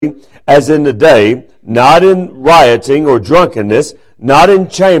as in the day, not in rioting or drunkenness, not in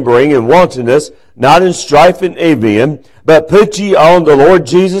chambering and wantonness, not in strife and envying, but put ye on the Lord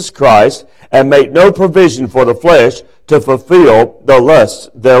Jesus Christ, and make no provision for the flesh to fulfill the lusts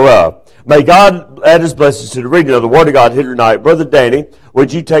thereof. May God add his blessings to the reading of the Word of God here tonight. Brother Danny,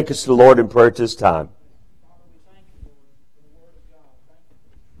 would you take us to the Lord in prayer at this time?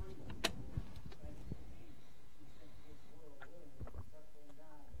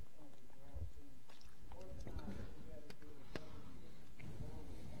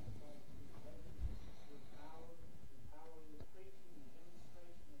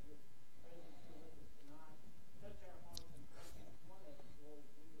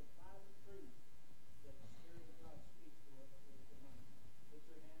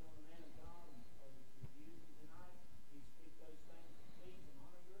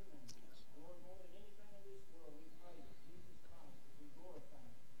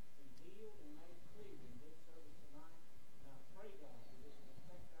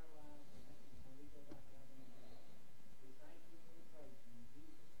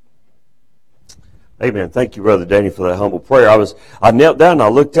 Amen. Thank you, Brother Danny, for that humble prayer. I knelt down and I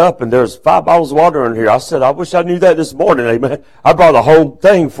looked up and there's 5 bottles of water in here. I said, I wish I knew that this morning. Amen. I brought the whole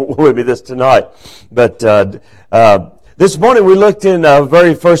thing with me this tonight. But this morning we looked in the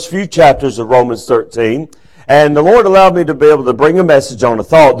very first few chapters of Romans 13. And the Lord allowed me to be able to bring a message on a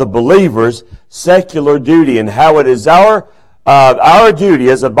thought, the believer's secular duty, and how it is our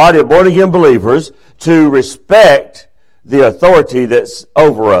duty as a body of born-again believers to respect the authority that's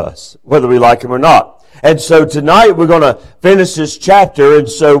over us, whether we like him or not. And so tonight we're going to finish this chapter. And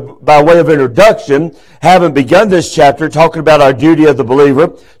so by way of introduction, having begun this chapter talking about our duty of the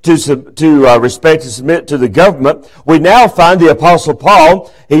believer to respect and submit to the government, we now find the Apostle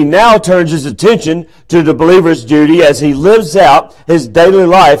Paul, he now turns his attention to the believer's duty as he lives out his daily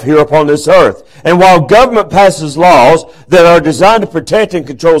life here upon this earth. And while government passes laws that are designed to protect and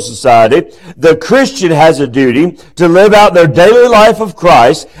control society, the Christian has a duty to live out their daily life of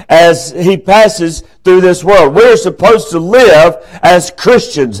Christ as he passes through this world. We're supposed to live as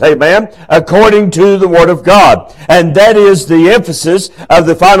Christians, amen, according to the Word of God. And that is the emphasis of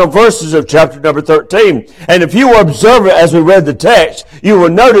the final verses of chapter number 13. And if you will observe it as we read the text, you will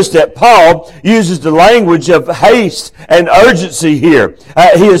notice that Paul uses the language of haste and urgency here.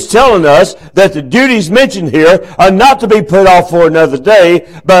 He is telling us that the duties mentioned here are not to be put off for another day,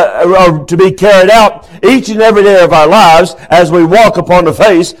 but to be carried out each and every day of our lives as we walk upon the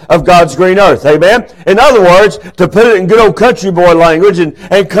face of God's green earth. Amen? In other words, to put it in good old country boy language and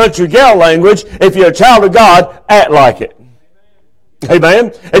country gal language, if you're a child of God, act like it.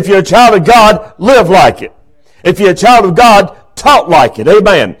 Amen? If you're a child of God, live like it. If you're a child of God, talk like it.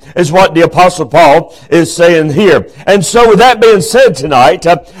 Amen. Is what the Apostle Paul is saying here. And so with that being said tonight,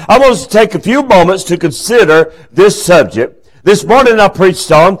 I want us to take a few moments to consider this subject. This morning I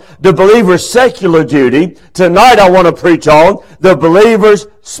preached on the believer's secular duty. Tonight I want to preach on the believer's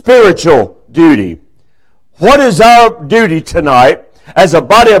spiritual duty. What is our duty tonight as a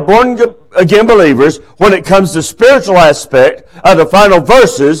body of born-again believers when it comes to spiritual aspect of the final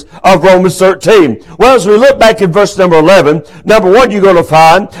verses of Romans 13? Well, as we look back in verse number 11, number 1, you're going to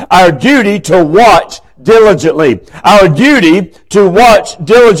find our duty to watch diligently. Our duty to watch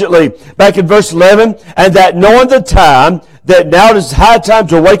diligently. Back in verse 11, and that knowing the time, that now it is high time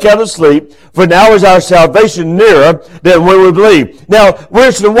to wake out of sleep, for now is our salvation nearer than when we believe. Now,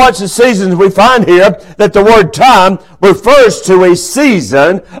 we're to watch the seasons. We find here that the word time refers to a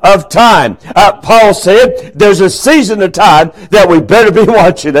season of time. Paul said there's a season of time that we better be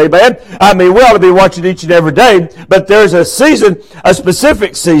watching. Amen? I mean, we ought to be watching each and every day, but there's a season, a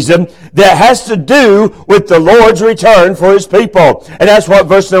specific season that has to do with the Lord's return for his people. And that's what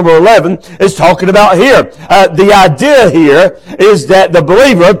verse number 11 is talking about here. The idea here is that the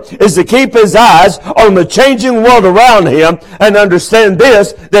believer is to keep his eyes on the changing world around him and understand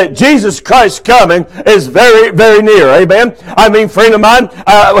this, that Jesus Christ's coming is very, very near. Amen? I mean, friend of mine,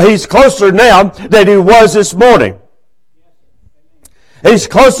 he's closer now than he was this morning. He's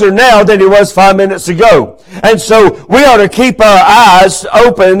closer now than he was 5 minutes ago. And so we ought to keep our eyes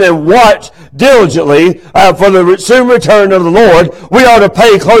open and watch diligently for the soon return of the Lord. We ought to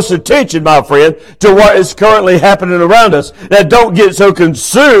pay close attention, my friend, to what is currently happening around us. Now, don't get so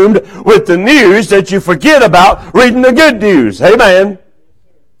consumed with the news that you forget about reading the good news. Amen.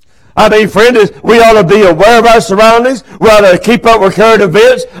 I mean, friend, we ought to be aware of our surroundings. We ought to keep up with current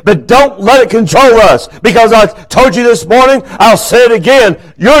events, but don't let it control us. Because I told you this morning, I'll say it again,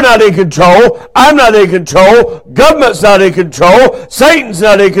 you're not in control, I'm not in control, government's not in control, Satan's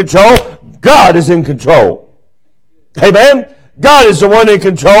not in control, God is in control. Amen? God is the one in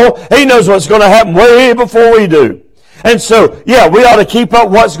control. He knows what's going to happen way before we do. And so, yeah, we ought to keep up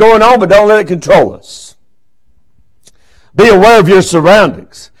what's going on, but don't let it control us. Be aware of your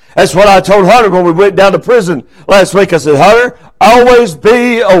surroundings. That's what I told Hunter when we went down to prison last week. I said, Hunter, always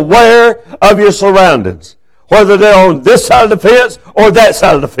be aware of your surroundings, whether they're on this side of the fence or that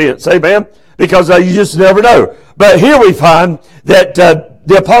side of the fence. Amen? Because you just never know. But here we find that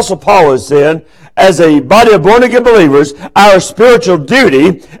the Apostle Paul is saying, as a body of born-again believers, our spiritual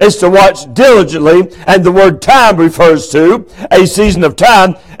duty is to watch diligently, and the word time refers to a season of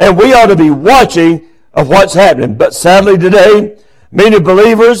time, and we ought to be watching of what's happening. But sadly today, many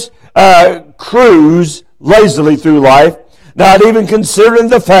believers cruise lazily through life, not even considering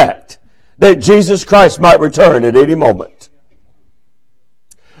the fact that Jesus Christ might return at any moment.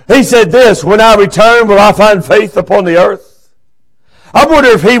 He said this, when I return, will I find faith upon the earth? I wonder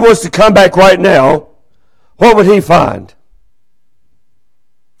if he was to come back right now, what would he find?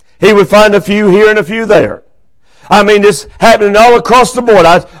 He would find a few here and a few there. I mean, it's happening all across the board.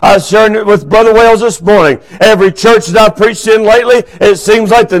 I was sharing it with Brother Wells this morning. Every church that I've preached in lately, it seems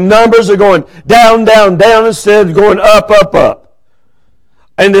like the numbers are going down, down, down instead of going up, up, up.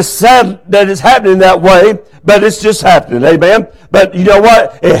 And it's sad that it's happening that way, but it's just happening, amen? But you know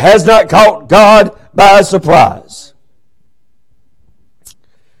what? It has not caught God by surprise.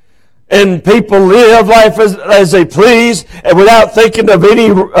 And people live life as they please and without thinking of any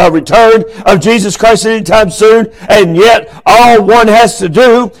return of Jesus Christ anytime soon. And yet all one has to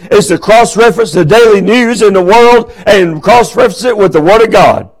do is to cross-reference the daily news in the world and cross-reference it with the Word of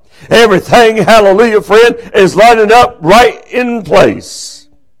God. Everything, hallelujah, friend, is lining up right in place.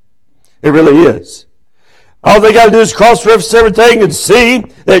 It really is. All they got to do is cross-reference everything and see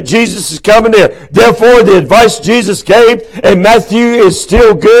that Jesus is coming in. Therefore, the advice Jesus gave in Matthew is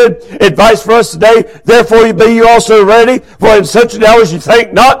still good advice for us today. Therefore, be you also ready, for in such an hour as you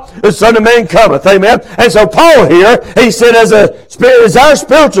think not, the Son of Man cometh. Amen. And so Paul here, he said, it's our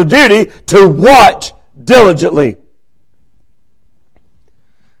spiritual duty to watch diligently.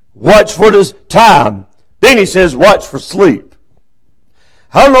 Watch for this time. Then he says, watch for sleep.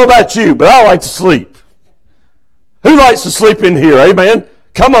 I don't know about you, but I like to sleep. Who likes to sleep in here? Amen.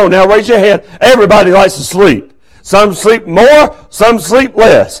 Come on now, raise your hand. Everybody likes to sleep. Some sleep more, some sleep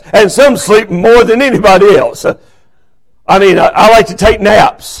less, and some sleep more than anybody else. I mean, I like to take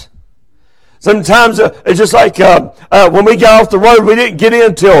naps. Sometimes it's just like when we got off the road, we didn't get in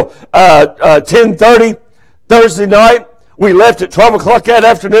until 10:30 Thursday night. We left at 12 o'clock that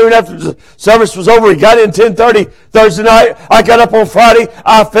afternoon after the service was over. We got in 10:30 Thursday night. I got up on Friday.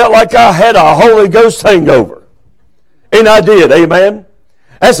 I felt like I had a Holy Ghost hangover. And I did, amen.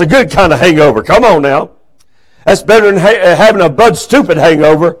 That's a good kind of hangover. Come on now. That's better than having a Bud Stupid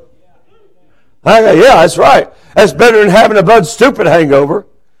hangover. Yeah, that's right. That's better than having a Bud Stupid hangover.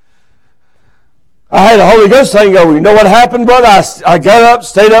 I had a Holy Ghost hangover. You know what happened, brother? I got up,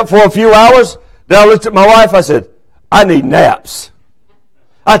 stayed up for a few hours. Then I looked at my wife. I said, I need naps.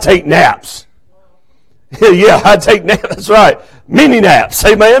 I take naps. Yeah, I take naps. That's right. Mini naps.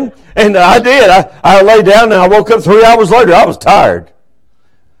 Amen. And I did. I lay down and I woke up 3 hours later. I was tired.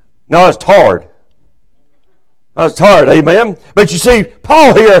 No, I was tired. I was tired. Amen. But you see,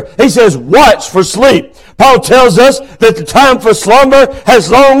 Paul here, he says, watch for sleep. Paul tells us that the time for slumber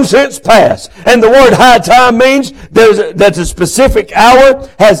has long since passed. And the word high time means that the specific hour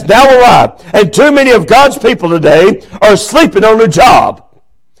has now arrived. And too many of God's people today are sleeping on the job.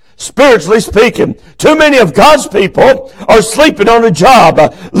 Spiritually speaking, too many of God's people are sleeping on the job,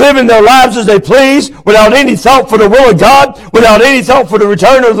 living their lives as they please, without any thought for the will of God, without any thought for the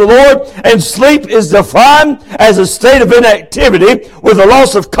return of the Lord. And sleep is defined as a state of inactivity with a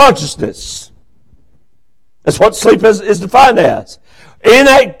loss of consciousness. That's what sleep is defined as.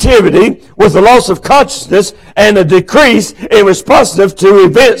 Inactivity with a loss of consciousness and a decrease in responsiveness to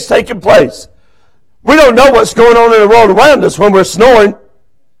events taking place. We don't know what's going on in the world around us when we're snoring.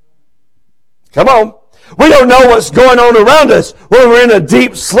 Come on. We don't know what's going on around us when we're in a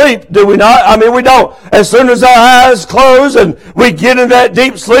deep sleep, do we not? I mean, we don't. As soon as our eyes close and we get into that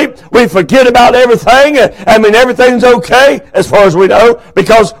deep sleep, we forget about everything. I mean, everything's okay as far as we know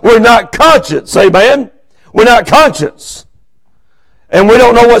because we're not conscious, amen? We're not conscious. And we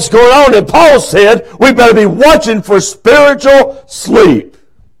don't know what's going on. And Paul said we better be watching for spiritual sleep.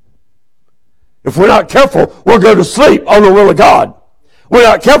 If we're not careful, we'll go to sleep on the will of God. We're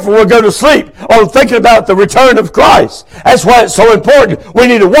not careful, we'll go to sleep on thinking about the return of Christ. That's why it's so important. We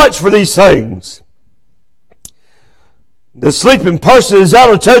need to watch for these things. The sleeping person is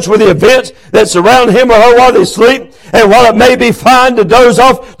out of touch with the events that surround him or her while they sleep. And while it may be fine to doze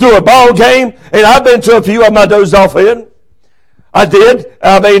off through a ball game, and I've been to a few of them I dozed off in, I did.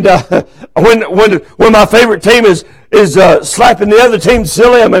 I mean, when my favorite team is slapping the other team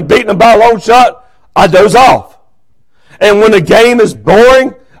silly and beating them by a long shot, I doze off. And when the game is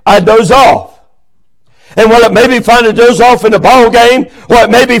boring, I doze off. And while it may be fine to doze off in a ball game, while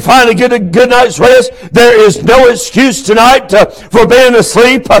it may be fine to get a good night's rest, there is no excuse tonight for being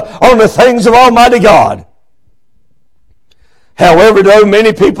asleep on the things of Almighty God. However, though,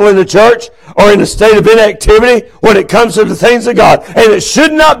 many people in the church are in a state of inactivity when it comes to the things of God. And it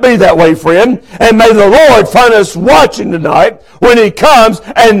should not be that way, friend. And may the Lord find us watching tonight when He comes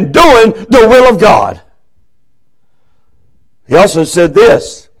and doing the will of God. He also said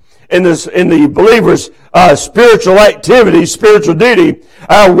this, in the believer's spiritual activity, spiritual duty,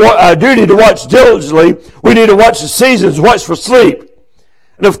 our duty to watch diligently, we need to watch the seasons, watch for sleep,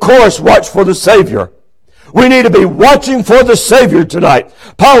 and of course, watch for the Savior. We need to be watching for the Savior tonight.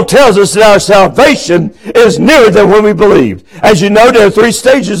 Paul tells us that our salvation is nearer than when we believed. As you know, there are 3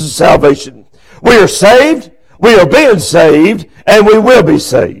 stages of salvation. We are saved, we are being saved, and we will be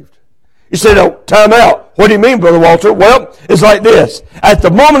saved. You say, no, time out. What do you mean, Brother Walter? Well, it's like this. At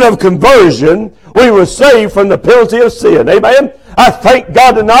the moment of conversion, we were saved from the penalty of sin. Amen? I thank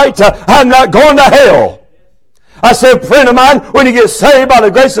God tonight I'm not going to hell. I said, friend of mine, when you get saved by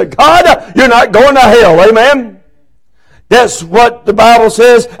the grace of God, you're not going to hell. Amen? That's what the Bible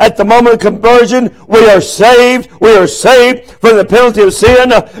says. At the moment of conversion, we are saved. We are saved from the penalty of sin,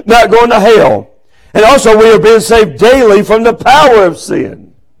 not going to hell. And also, we are being saved daily from the power of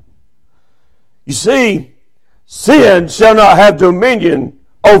sin. You see, sin shall not have dominion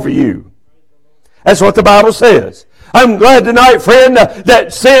over you. That's what the Bible says. I'm glad tonight, friend,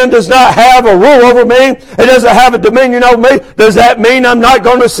 that sin does not have a rule over me. It doesn't have a dominion over me. Does that mean I'm not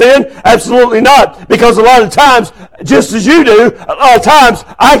going to sin? Absolutely not. Because a lot of times, just as you do, a lot of times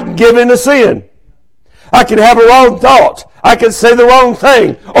I can give in to sin. I can have a wrong thought. I can say the wrong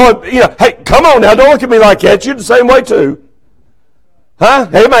thing. Or, hey, come on now, don't look at me like that. You're the same way too. Huh?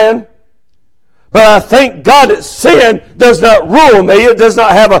 Amen. But I thank God that sin does not rule me. It does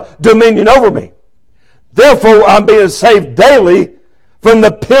not have a dominion over me. Therefore, I'm being saved daily from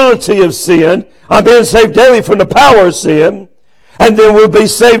the penalty of sin. I'm being saved daily from the power of sin. And then we'll be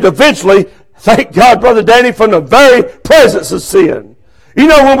saved eventually, thank God, Brother Danny, from the very presence of sin. You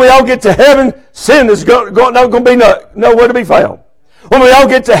know, when we all get to heaven, sin is not going to be nowhere to be found. When we all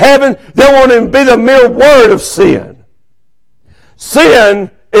get to heaven, there won't even be the mere word of sin.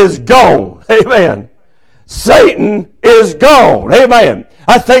 Sin is gone. Amen. Satan is gone. Amen.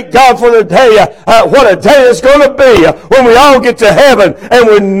 I thank God for the day, what a day it's going to be when we all get to heaven and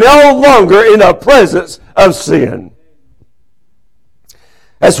we're no longer in the presence of sin.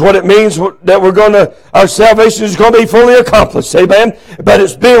 That's what it means that our salvation is going to be fully accomplished. Amen. But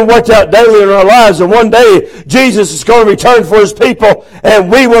it's being worked out daily in our lives. And one day, Jesus is going to return for His people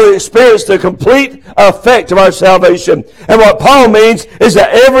and we will experience the complete effect of our salvation. And what Paul means is that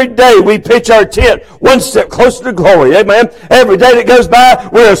every day we pitch our tent one step closer to glory. Amen. Every day that goes by,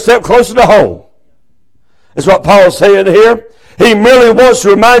 we're a step closer to home. That's what Paul's saying here. He merely wants to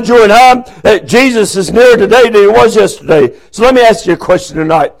remind you and I that Jesus is nearer today than He was yesterday. So let me ask you a question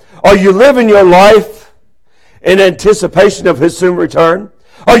tonight. Are you living your life in anticipation of His soon return?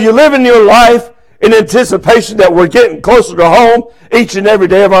 Are you living your life in anticipation that we're getting closer to home each and every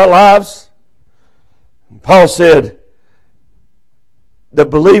day of our lives? Paul said, the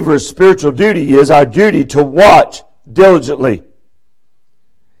believer's spiritual duty is our duty to watch diligently.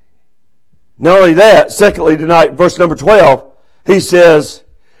 Not only that, secondly tonight, verse number 12, he says,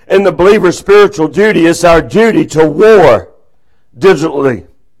 in the believer's spiritual duty, it's our duty to war diligently.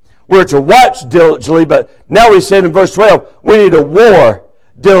 We're to watch diligently, but now he said in verse 12, we need to war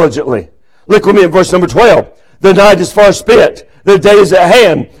diligently. Look with me in verse number 12. The night is far spent, the day is at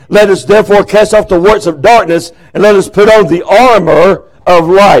hand. Let us therefore cast off the works of darkness, and let us put on the armor of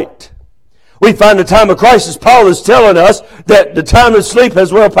light. We find the time of crisis. Paul is telling us that the time of sleep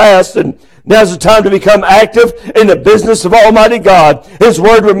has well passed, and now's the time to become active in the business of Almighty God. His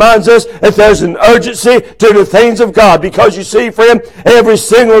Word reminds us that there's an urgency to the things of God. Because you see, friend, every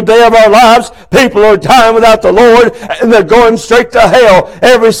single day of our lives, people are dying without the Lord, and they're going straight to hell.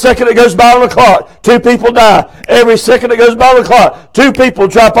 Every second that goes by on the clock, 2 people die. Every second that goes by on the clock, 2 people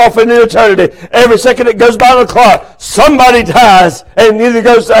drop off into eternity. Every second that goes by on the clock, somebody dies and either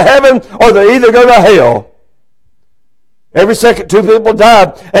goes to heaven or they either go to hell. Every second 2 people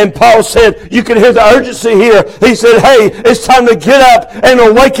died. And Paul said, you can hear the urgency here. He said, hey, it's time to get up and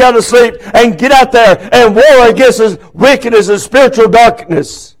awake out of sleep and get out there and war against this wickedness and spiritual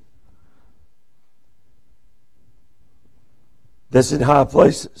darkness that's in high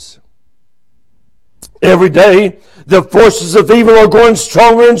places. Every day, the forces of evil are growing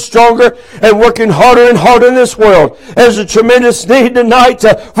stronger and stronger and working harder and harder in this world. There's a tremendous need tonight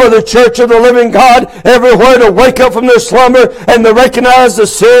for the church of the living God everywhere to wake up from their slumber and to recognize the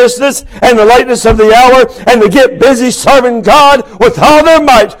seriousness and the lateness of the hour and to get busy serving God with all their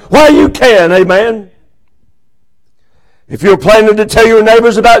might while you can. Amen. If you're planning to tell your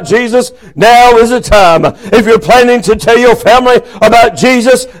neighbors about Jesus, now is the time. If you're planning to tell your family about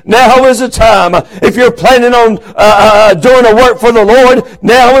Jesus, now is the time. If you're planning on doing a work for the Lord,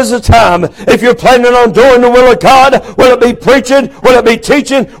 now is the time. If you're planning on doing the will of God, will it be preaching? Will it be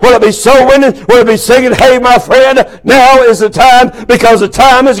teaching? Will it be soul winning? Will it be singing, hey, my friend? Now is the time, because the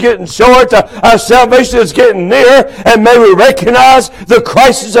time is getting short. Our salvation is getting near, and may we recognize the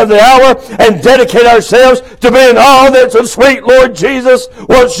crisis of the hour and dedicate ourselves to being all that's the sweet Lord Jesus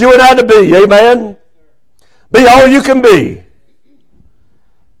wants you and I to be. Amen. Be all you can be.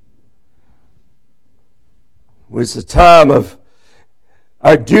 It's a time of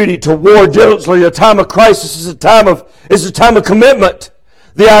our duty to war diligently. A time of crisis is a time of commitment.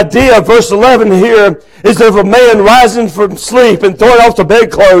 The idea of verse 11 here is of a man rising from sleep and throwing off the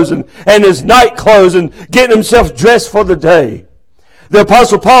bedclothes and his night clothes and getting himself dressed for the day. The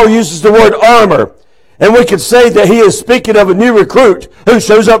Apostle Paul uses the word armor. And we could say that he is speaking of a new recruit who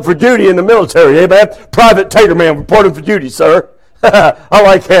shows up for duty in the military. Amen. Private Taterman reporting for duty, sir. I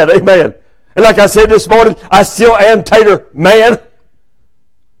like that. Amen. And like I said this morning, I still am Tater Man.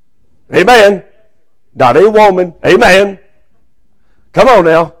 Amen. Not a woman. Amen. Come on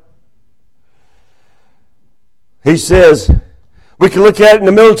now. He says, we can look at it in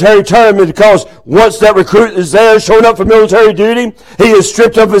the military term because once that recruit is there showing up for military duty, he is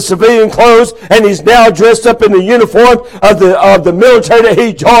stripped of his civilian clothes and he's now dressed up in the uniform of the military that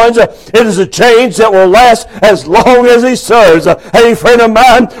he joins. It is a change that will last as long as he serves. Hey, friend of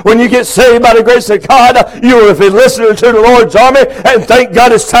mine, when you get saved by the grace of God, you will have been listening to the Lord's army, and thank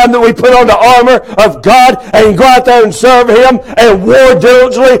God it's time that we put on the armor of God and go out there and serve Him and war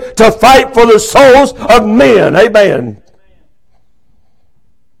diligently to fight for the souls of men. Amen.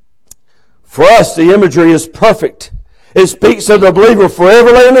 For us, the imagery is perfect. It speaks of the believer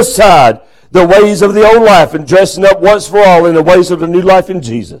forever laying aside the ways of the old life and dressing up once for all in the ways of the new life in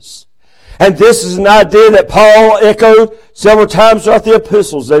Jesus. And this is an idea that Paul echoed several times throughout the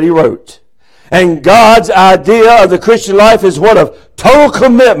epistles that he wrote. And God's idea of the Christian life is one of total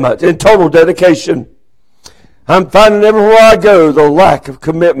commitment and total dedication. I'm finding everywhere I go the lack of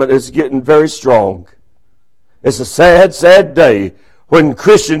commitment is getting very strong. It's a sad, sad day when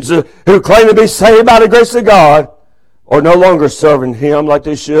Christians who claim to be saved by the grace of God are no longer serving Him like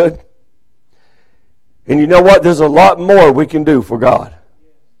they should. And you know what? There's a lot more we can do for God.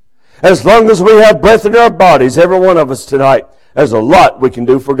 As long as we have breath in our bodies, every one of us tonight, there's a lot we can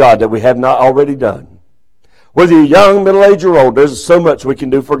do for God that we have not already done. Whether you're young, middle-aged, or old, there's so much we can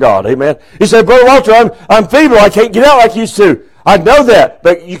do for God. Amen. You say, Brother Walter, I'm feeble. I can't get out like you used to. I know that,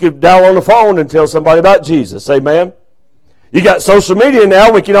 but you can dial on the phone and tell somebody about Jesus. Amen. You got social media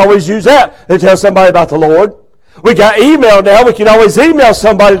now. We can always use that to tell somebody about the Lord. We got email now. We can always email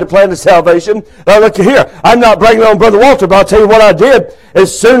somebody to plan the salvation. Look here. I'm not bringing on Brother Walter, but I'll tell you what I did.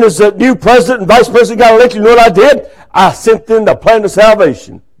 As soon as the new president and vice president got elected, you know what I did? I sent them the plan of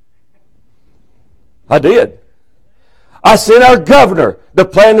salvation. I did. I sent our governor the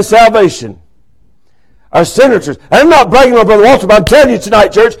plan of salvation. Our senators. And I'm not bragging on Brother Walter, but I'm telling you tonight,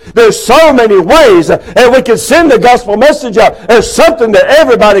 church, there's so many ways that we can send the gospel message out. There's something that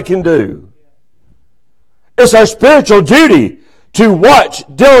everybody can do. It's our spiritual duty to watch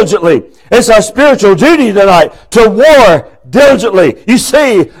diligently. It's our spiritual duty tonight to war diligently. You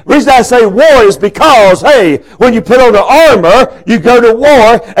see, the reason I say war is because, hey, when you put on the armor, you go to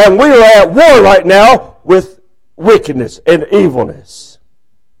war, and we are at war right now with wickedness and evilness.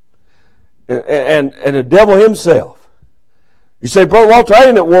 And the devil himself. You say, Brother Walter, I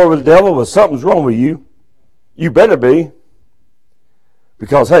ain't at war with the devil, but something's wrong with you. You better be.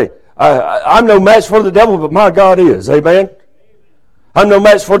 Because, hey, I'm no match for the devil, but my God is. Amen? I'm no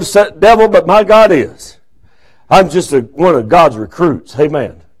match for the devil, but my God is. I'm just one of God's recruits.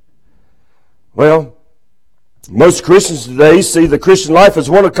 Amen. Well, most Christians today see the Christian life as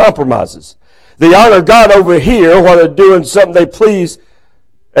one of compromises. They honor God over here while they're doing something they please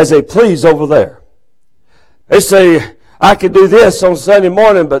as they please over there. They say, I could do this on Sunday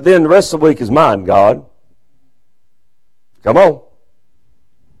morning, but then the rest of the week is mine, God. Come on.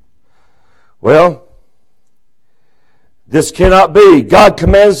 Well, this cannot be. God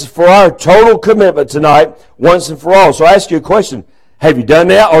commands for our total commitment tonight, once and for all. So I ask you a question. Have you done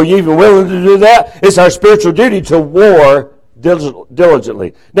that? Are you even willing to do that? It's our spiritual duty to war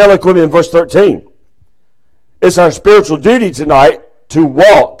diligently. Now look with me in verse 13. It's our spiritual duty tonight to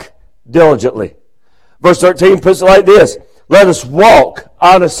walk diligently. Verse 13 puts it like this. Let us walk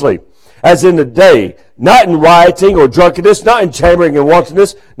honestly, as in the day, not in rioting or drunkenness, not in chambering and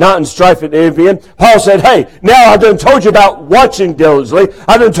wantonness, not in strife and envying. Paul said, hey, now I've done told you about watching diligently.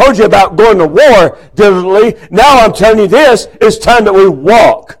 I've done told you about going to war diligently. Now I'm telling you this, it's time that we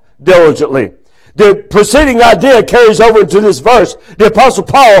walk diligently. The preceding idea carries over into this verse. The Apostle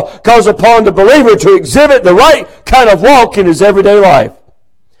Paul calls upon the believer to exhibit the right kind of walk in his everyday life.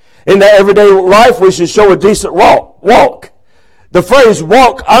 In that everyday life, we should show a decent walk. The phrase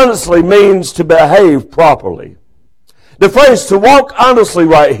walk honestly means to behave properly. The phrase to walk honestly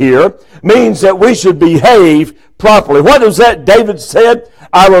right here means that we should behave properly. What is that David said?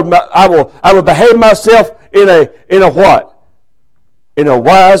 I will behave myself in a what? In a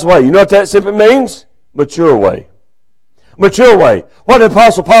wise way. You know what that simply means? Mature way. Mature way. What did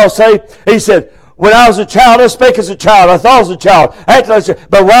Apostle Paul say? He said, when I was a child, I spake as a child. I thought as a child. Acted as a child.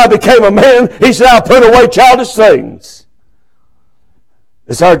 But when I became a man, he said, I put away childish things.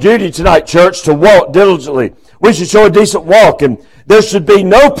 It's our duty tonight, church, to walk diligently. We should show a decent walk, and there should be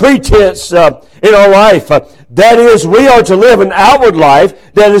no pretense in our life. That is, we are to live an outward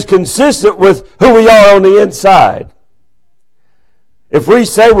life that is consistent with who we are on the inside. If we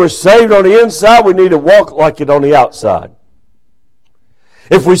say we're saved on the inside, we need to walk like it on the outside.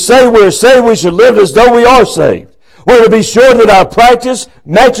 If we say we're saved, we should live as though we are saved. We're to be sure that our practice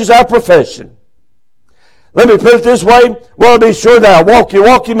matches our profession. Let me put it this way. We're to be sure that our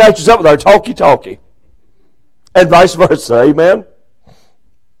walkie matches up with our talkie. And vice versa. Amen?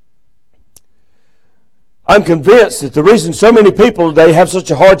 I'm convinced that the reason so many people today have such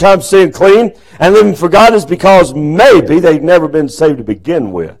a hard time staying clean and living for God is because maybe they've never been saved to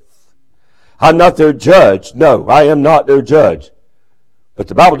begin with. I'm not their judge. No, I am not their judge. But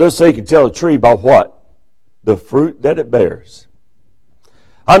the Bible does say you can tell a tree by what? The fruit that it bears.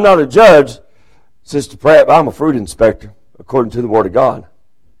 I'm not a judge, Sister Pratt, but I'm a fruit inspector, according to the Word of God.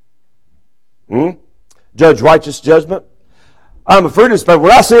 Judge righteous judgment. I'm a fruit inspector.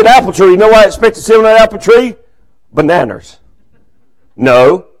 When I see an apple tree, you know what I expect to see on that apple tree? Bananas.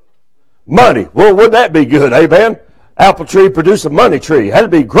 No. Money. Well, wouldn't that be good, amen? Apple tree produce a money tree. That'd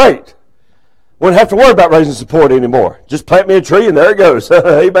be great. Wouldn't have to worry about raising support anymore. Just plant me a tree and there it goes.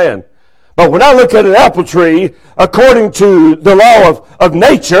 Amen. But when I look at an apple tree, according to the law of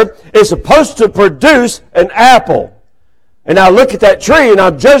nature, it's supposed to produce an apple. And I look at that tree and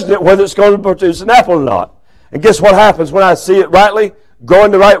I'm judging it whether it's going to produce an apple or not. And guess what happens when I see it rightly,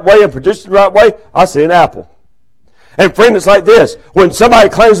 going the right way and producing the right way? I see an apple. And friend, it's like this. When somebody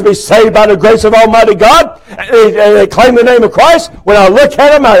claims to be saved by the grace of Almighty God, and they claim the name of Christ, when I look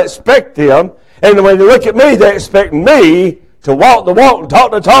at them, I expect them. And when they look at me, they expect me to walk the walk and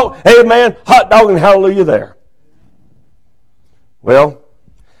talk the talk. Amen. Hot dog and hallelujah there. Well,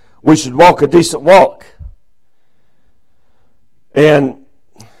 we should walk a decent walk. And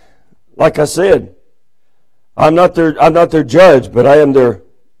like I said, I'm not their judge, but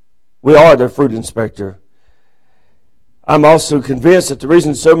we are their fruit inspector. I'm also convinced that the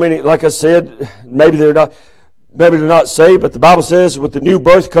reason so many, like I said, maybe they're not saved, but the Bible says with the new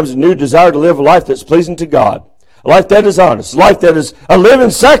birth comes a new desire to live a life that's pleasing to God. A life that is honest. A life that is a living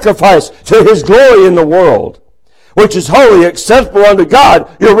sacrifice to His glory in the world, which is holy, acceptable unto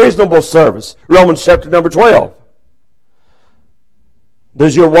God, your reasonable service. Romans chapter number 12.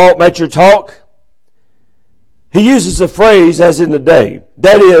 Does your walk match your talk? He uses the phrase, as in the day.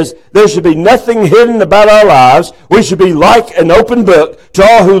 That is, there should be nothing hidden about our lives. We should be like an open book to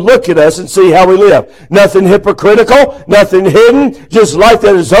all who look at us and see how we live. Nothing hypocritical, nothing hidden, just life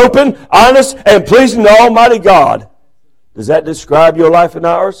that is open, honest, and pleasing to Almighty God. Does that describe your life and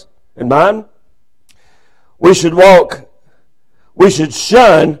ours and mine? We should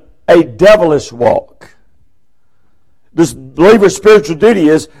shun a devilish walk. This believer's spiritual duty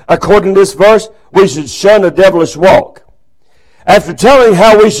is, according to this verse, we should shun a devilish walk. After telling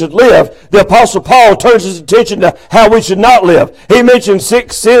how we should live, the Apostle Paul turns his attention to how we should not live. He mentioned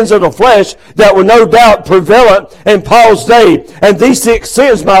 6 sins of the flesh that were no doubt prevalent in Paul's day. And these 6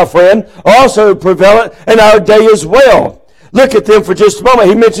 sins, my friend, are also prevalent in our day as well. Look at them for just a moment.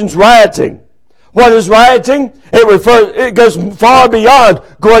 He mentions rioting. What is rioting? It goes far beyond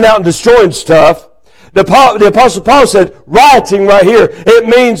going out and destroying stuff. The Apostle Paul said, rioting right here, it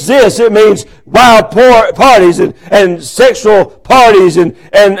means this. It means wild parties and sexual parties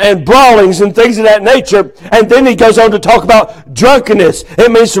and brawlings and things of that nature. And then he goes on to talk about drunkenness. It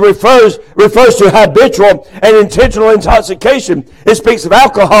means refers to habitual and intentional intoxication. It speaks of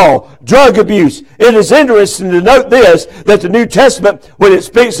alcohol, drug abuse. It is interesting to note this, that the New Testament, when it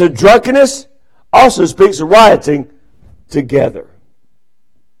speaks of drunkenness, also speaks of rioting together.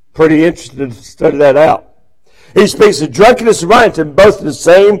 Pretty interesting to study that out. He speaks of drunkenness and rioting both in the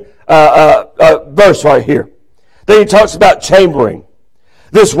same verse right here. Then he talks about chambering.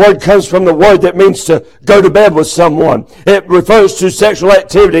 This word comes from the word that means to go to bed with someone. It refers to sexual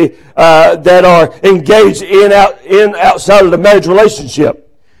activity that are engaged in outside of the marriage relationship.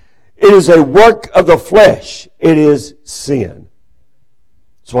 It is a work of the flesh. It is sin.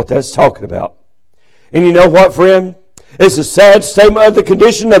 That's what that's talking about. And you know what, friend? It's a sad statement of the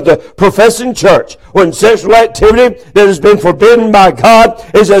condition of the professing church when sexual activity that has been forbidden by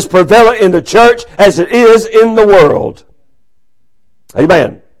God is as prevalent in the church as it is in the world.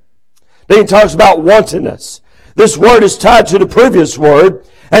 Amen. Then he talks about wantonness. This word is tied to the previous word,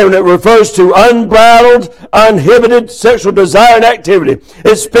 and it refers to unbridled, uninhibited sexual desire and activity.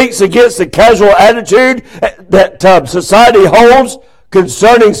 It speaks against the casual attitude that society holds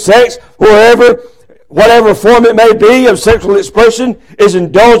concerning sex, whatever form it may be of sexual expression is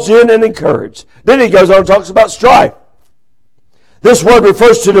indulged in and encouraged. Then he goes on and talks about strife. This word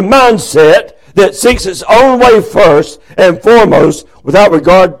refers to the mindset that seeks its own way first and foremost without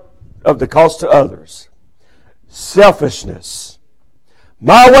regard of the cost to others. Selfishness.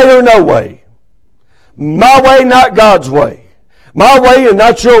 My way or no way. My way, not God's way. My way and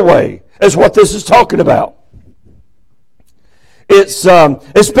not your way is what this is talking about. It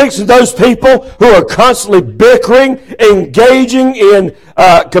speaks to those people who are constantly bickering, engaging in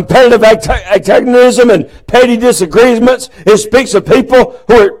competitive antagonism and petty disagreements. It speaks of people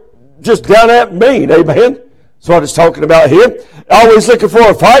who are just down at mean. Amen. That's what it's talking about here. Always looking for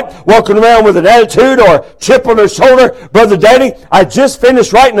a fight, walking around with an attitude or a chip on their shoulder. Brother Danny, I just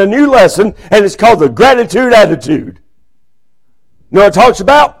finished writing a new lesson, and it's called the gratitude attitude. You know what it talks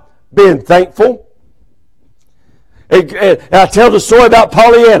about? Being thankful. And I tell the story about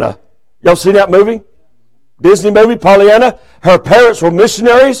Pollyanna. Y'all seen that movie? Disney movie, Pollyanna. Her parents were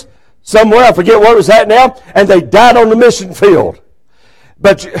missionaries somewhere. I forget where it was at now. And they died on the mission field.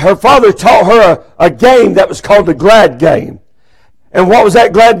 But her father taught her a game that was called the Glad Game. And what was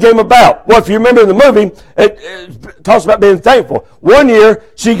that glad game about? Well, if you remember in the movie, it talks about being thankful. One year,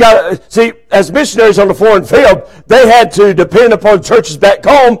 as missionaries on the foreign field, they had to depend upon churches back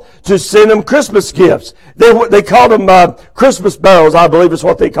home to send them Christmas gifts. They called them Christmas barrels, I believe is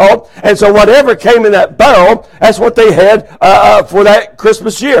what they called. And so whatever came in that barrel, that's what they had for that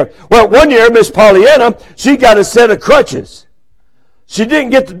Christmas year. Well, one year, Miss Pollyanna, she got a set of crutches. She didn't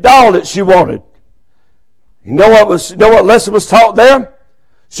get the doll that she wanted. You know what lesson was taught there?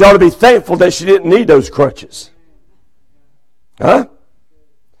 She ought to be thankful that she didn't need those crutches. Huh?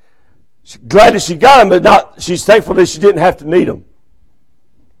 She's glad that she got them, but she's thankful that she didn't have to need them.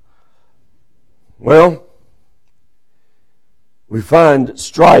 Well, we find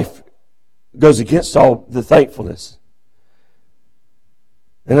strife goes against all the thankfulness.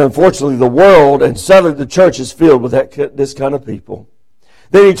 And unfortunately, the world and sadly the church is filled with this kind of people.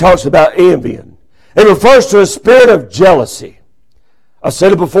 Then he talks about envying. It refers to a spirit of jealousy. I've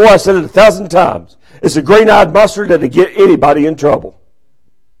said it before, I said it 1,000 times. It's a green-eyed mustard that'll get anybody in trouble.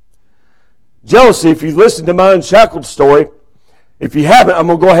 Jealousy, if you listen to my Unshackled story, if you haven't, I'm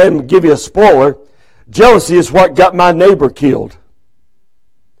going to go ahead and give you a spoiler. Jealousy is what got my neighbor killed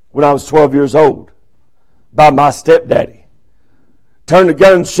when I was 12 years old by my stepdaddy. Turned the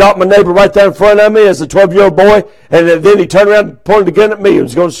gun and shot my neighbor right there in front of me as a 12-year-old boy, and then he turned around and pointed the gun at me and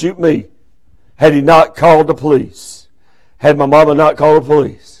was going to shoot me. Had he not called the police. Had my mama not called the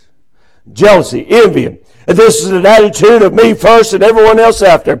police. Jealousy, envying. And this is an attitude of me first and everyone else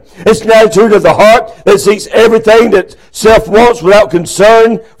after. It's an attitude of the heart that seeks everything that self wants without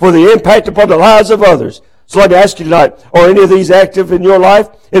concern for the impact upon the lives of others. So I'd ask you tonight, are any of these active in your life?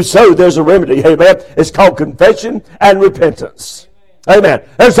 If so, there's a remedy. Amen. It's called confession and repentance. Amen.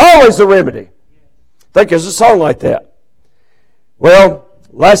 There's always a remedy. I think there's a song like that. Well,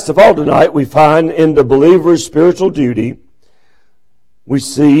 last of all tonight, we find in the believer's spiritual duty, we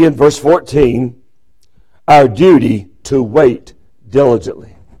see in verse 14, our duty to wait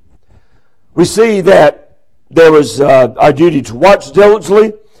diligently. We see that there was our duty to watch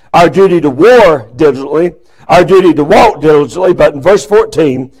diligently, our duty to war diligently, our duty to walk diligently, but in verse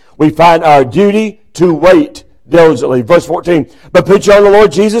 14, we find our duty to wait diligently. Verse 14, but put you on the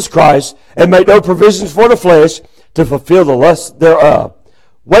Lord Jesus Christ, and make no provisions for the flesh to fulfill the lust thereof.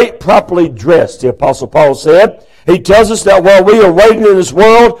 Wait properly dressed, the Apostle Paul said. He tells us that while we are waiting in this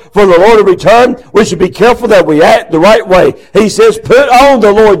world for the Lord to return, we should be careful that we act the right way. He says, put on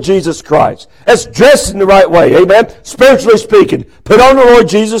the Lord Jesus Christ. That's dressed in the right way. Amen? Spiritually speaking, put on the Lord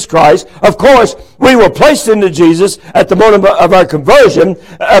Jesus Christ. Of course, we were placed into Jesus at the moment of our conversion.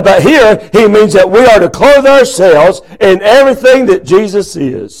 But here, he means that we are to clothe ourselves in everything that Jesus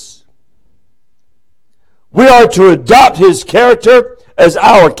is. We are to adopt his character as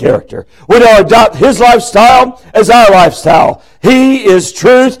our character. We are to adopt his lifestyle as our lifestyle. He is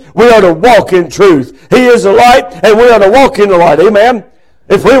truth. We are to walk in truth. He is the light, and we are to walk in the light. Amen?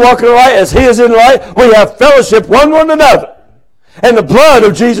 If we walk in the light as he is in the light, we have fellowship one with another. And the blood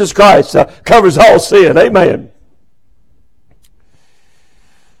of Jesus Christ covers all sin. Amen.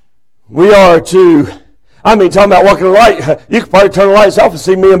 We are to, talking about walking in the light, you could probably turn the lights off and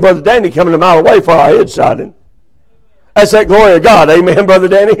see me and Brother Danny coming a mile away for our head shining. That's that glory of God. Amen, Brother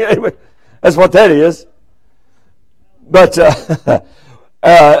Danny? Amen. That's what that is. But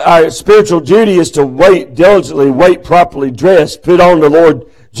our spiritual duty is to wait diligently, wait properly dressed, put on the Lord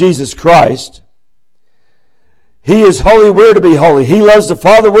Jesus Christ. He is holy, we're to be holy. He loves the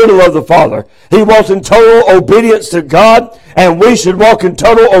Father, we're to love the Father. He walks in total obedience to God, and we should walk in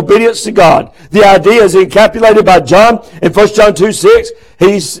total obedience to God. The idea is encapsulated by John in 1 John 2:6.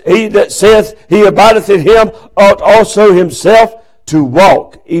 He that saith he abideth in him ought also himself to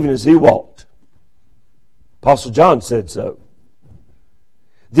walk, even as he walked. Apostle John said so.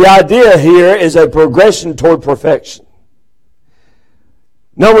 The idea here is a progression toward perfection.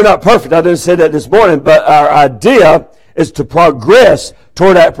 No, we're not perfect. I didn't say that this morning, but our idea is to progress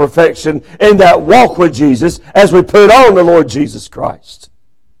toward that perfection in that walk with Jesus as we put on the Lord Jesus Christ.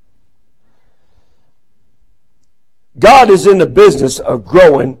 God is in the business of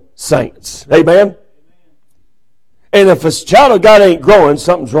growing saints. Amen? And if a child of God ain't growing,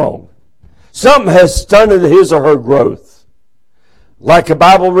 something's wrong. Something has stunted his or her growth. Like a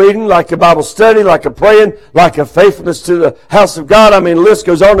Bible reading, like a Bible study, like a praying, like a faithfulness to the house of God. The list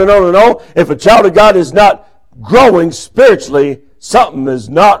goes on and on and on. If a child of God is not growing spiritually, something is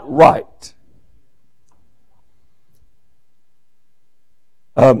not right.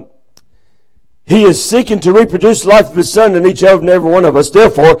 He is seeking to reproduce the life of his Son in each and every one of us.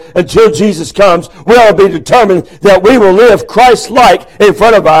 Therefore, until Jesus comes, we ought to be determined that we will live Christ-like in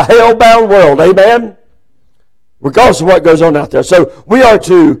front of a hell-bound world. Amen? Regardless of what goes on out there. So we are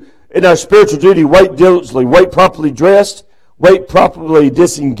to, in our spiritual duty, wait diligently, wait properly dressed, wait properly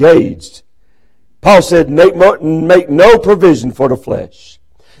disengaged. Paul said, make no provision for the flesh.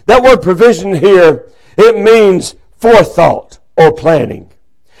 That word provision here, it means forethought or planning.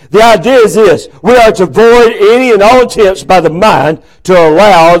 The idea is this: we are to avoid any and all attempts by the mind to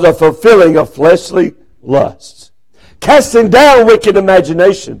allow the fulfilling of fleshly lusts. Casting down wicked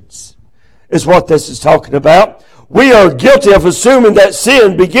imaginations is what this is talking about. We are guilty of assuming that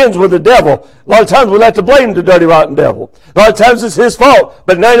sin begins with the devil. A lot of times we like to blame the dirty, rotten devil. A lot of times it's his fault.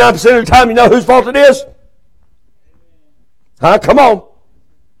 But 99% of the time, you know whose fault it is? Come on.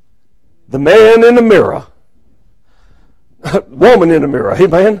 The man in the mirror. Woman in the mirror.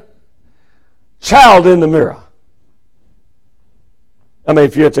 Amen. Child in the mirror.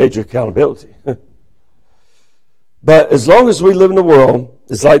 If you have to take your accountability. But as long as we live in the world,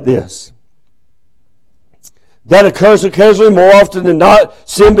 it's like this. That occurs occasionally. More often than not,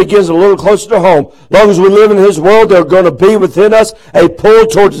 sin begins a little closer to home. As long as we live in his world, there are going to be within us a pull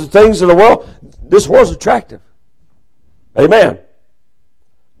towards the things of the world. This world's attractive. Amen.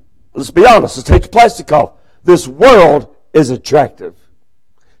 Let's be honest. Let's take the plastic off. This world is attractive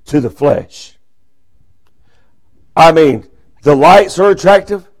to the flesh. The lights are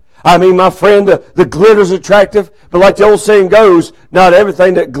attractive. My friend, the glitter's attractive. But like the old saying goes, not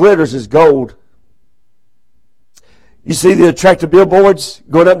everything that glitters is gold. You see the attractive billboards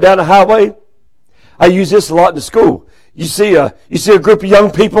going up and down the highway? I use this a lot in the school. You see a group of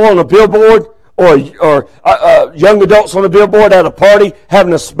young people on a billboard, or young adults on a billboard at a party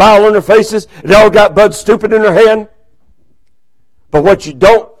having a smile on their faces. They all got Bud Stupid in their hand. But what you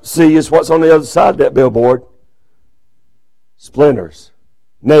don't see is what's on the other side of that billboard. Splinters,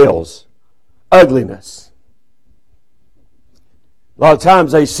 nails, ugliness. A lot of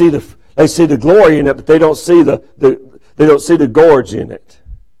times they see the glory in it, but they don't see the gorge in it.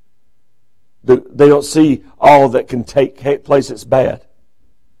 They don't see all that can take place that's bad.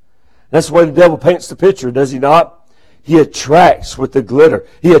 That's the way the devil paints the picture, does he not? He attracts with the glitter.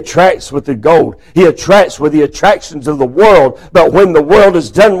 He attracts with the gold. He attracts with the attractions of the world. But when the world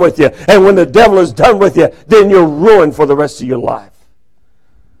is done with you, and when the devil is done with you, then you're ruined for the rest of your life.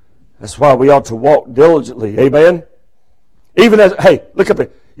 That's why we ought to walk diligently. Amen? Even as, hey, look up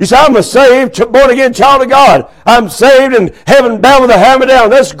here. You say, I'm a saved, born-again child of God. I'm saved and heaven bound with a hammer down.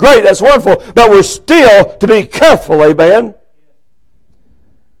 That's great. That's wonderful. But we're still to be careful, amen?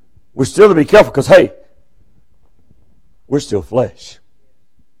 We're still to be careful because, hey, we're still flesh.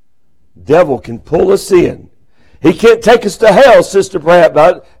 Devil can pull us in. He can't take us to hell, Sister Pratt,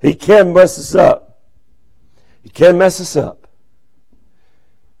 but he can mess us up. He can mess us up.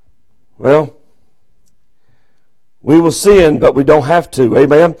 Well, we will sin, but we don't have to.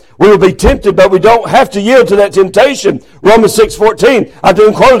 Amen. We will be tempted, but we don't have to yield to that temptation. Romans 6:14. I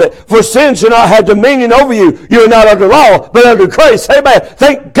didn't quote it. For sin shall not have dominion over you. You are not under law, but under grace. Amen.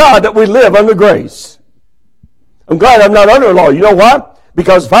 Thank God that we live under grace. I'm glad I'm not under law. You know why?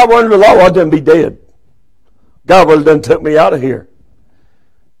 Because if I were under law, I'd done be dead. God would have done took me out of here.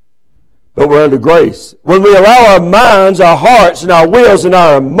 But we're under grace. When we allow our minds, our hearts, and our wills, and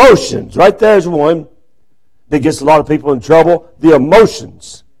our emotions, right there's one that gets a lot of people in trouble, the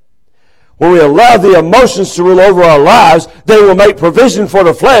emotions. When we allow the emotions to rule over our lives, they will make provision for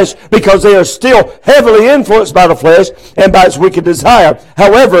the flesh because they are still heavily influenced by the flesh and by its wicked desire.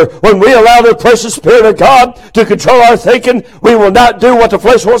 However, when we allow the precious Spirit of God to control our thinking, we will not do what the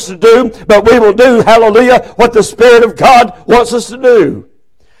flesh wants to do, but we will do, hallelujah, what the Spirit of God wants us to do.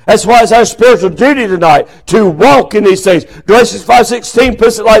 That's why it's our spiritual duty tonight to walk in these things. Galatians 5:16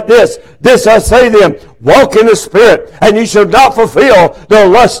 puts it like this. This I say then, walk in the Spirit, and you shall not fulfill the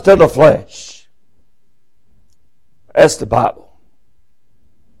lust of the flesh. That's the Bible.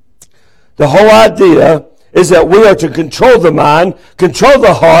 The whole idea is that we are to control the mind, control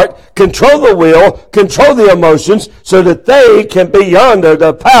the heart, control the will, control the emotions, so that they can be under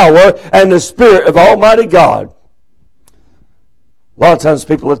the power and the Spirit of Almighty God. A lot of times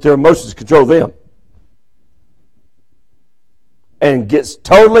people let their emotions control them. And gets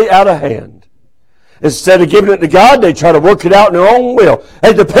totally out of hand. Instead of giving it to God, they try to work it out in their own will.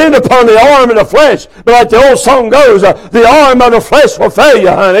 They depend upon the arm and the flesh. But like the old song goes, the arm of the flesh will fail you,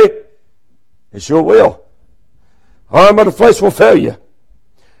 honey. It sure will. Arm of the flesh will fail you.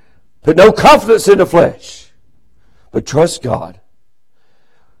 Put no confidence in the flesh. But trust God.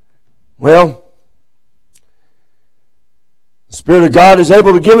 Well, the Spirit of God is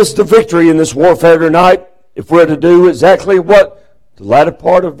able to give us the victory in this warfare tonight if we're to do exactly what the latter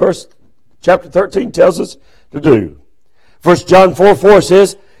part of chapter 13 tells us to do. 1 John 4:4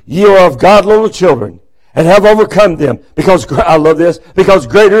 says, Ye are of God, little children, and have overcome them. Because, I love this, because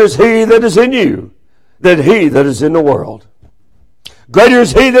greater is He that is in you than he that is in the world. Greater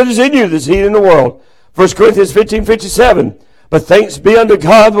is He that is in you than he in the world. 1 Corinthians 15:57. But thanks be unto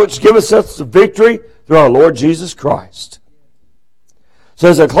God which giveth us the victory through our Lord Jesus Christ. So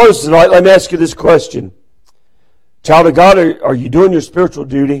as I close tonight, let me ask you this question. Child of God, are you doing your spiritual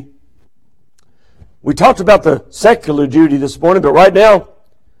duty? We talked about the secular duty this morning, but right now,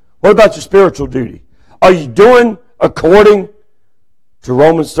 what about your spiritual duty? Are you doing according to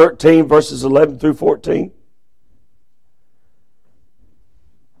Romans 13, verses 11 through 14?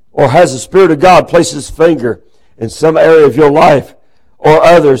 Or has the Spirit of God placed His finger in some area of your life or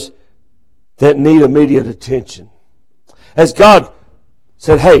others that need immediate attention? Has God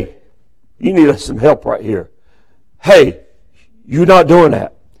said, hey, you need some help right here. Hey, you're not doing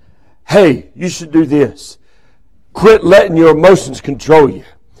that. Hey, you should do this. Quit letting your emotions control you.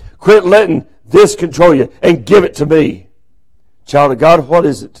 Quit letting this control you and give it to me. Child of God, what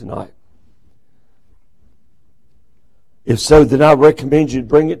is it tonight? If so, then I recommend you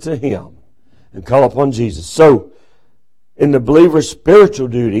bring it to Him and call upon Jesus. So, in the believer's spiritual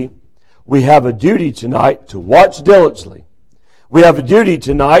duty, we have a duty tonight to watch diligently. We have a duty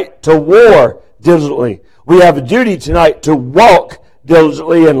tonight to war diligently. We have a duty tonight to walk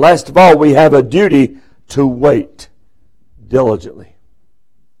diligently. And last of all, we have a duty to wait diligently.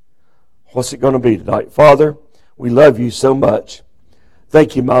 What's it going to be tonight? Father, we love you so much.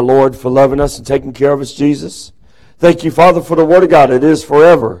 Thank you, my Lord, for loving us and taking care of us, Jesus. Thank you, Father, for the Word of God. It is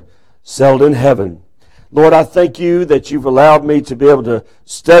forever settled in heaven. Lord, I thank you that you've allowed me to be able to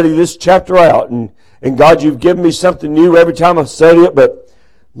study this chapter out. And God, you've given me something new every time I study it. But,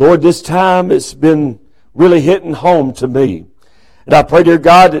 Lord, this time it's been really hitting home to me. And I pray, dear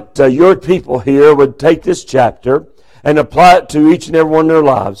God, that your people here would take this chapter and apply it to each and every one in their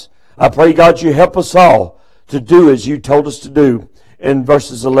lives. I pray, God, you help us all to do as you told us to do in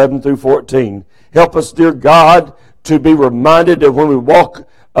verses 11 through 14. Help us, dear God, to be reminded that when we walk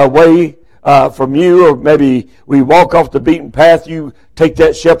away from you, or maybe we walk off the beaten path, you take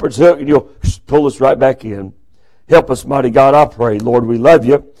that shepherd's hook and you'll pull us right back in. Help us, mighty God, I pray. Lord, we love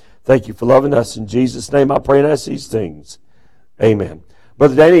you. Thank you for loving us. In Jesus' name I pray and ask these things. Amen.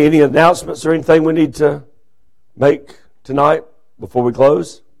 Brother Danny, any announcements or anything we need to make tonight before we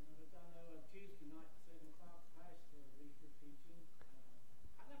close?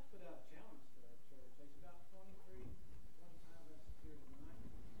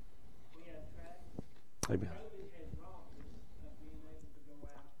 Amen.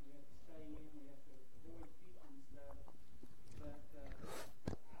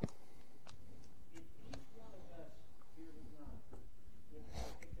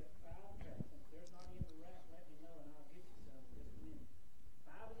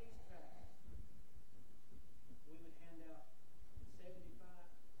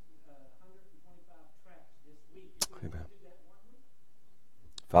 Amen.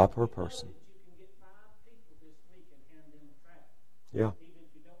 5 per person. Yeah.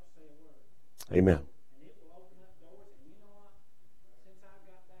 Amen.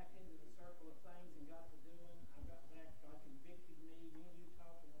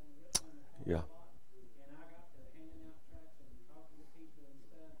 Yeah.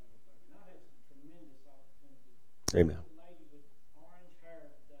 Amen.